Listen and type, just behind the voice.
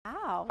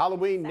fall.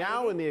 Halloween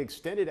now in the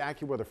extended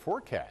AccuWeather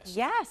forecast.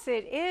 Yes,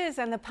 it is,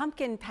 and the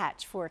pumpkin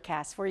patch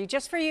forecast for you,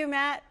 just for you,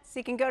 Matt. So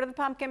you can go to the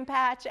pumpkin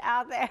patch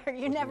out there.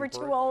 You're never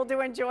too old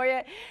to enjoy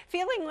it.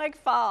 Feeling like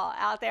fall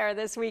out there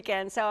this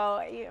weekend.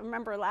 So you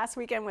remember last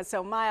weekend was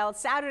so mild.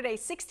 Saturday,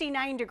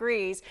 69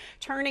 degrees,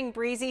 turning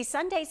breezy.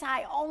 Sunday's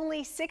high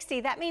only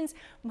 60. That means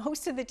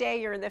most of the day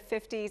you're in the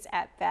 50s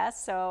at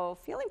best. So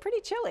feeling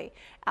pretty chilly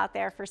out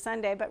there for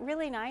Sunday, but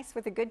really nice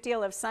with a good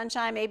deal of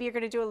sunshine. Maybe you're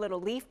going to do a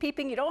little leaf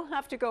peeping. You don't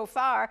have to go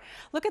far.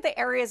 Look at the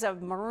areas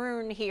of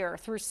maroon here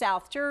through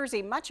South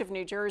Jersey, much of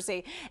New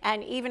Jersey,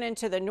 and even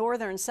into the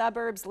northern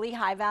suburbs.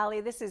 Lehigh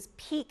Valley, this is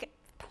peak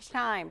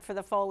time for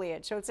the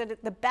foliage. So it's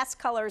the best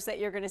colors that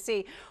you're going to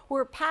see.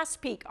 We're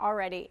past peak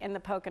already in the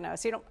Poconos,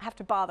 so you don't have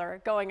to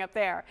bother going up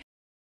there.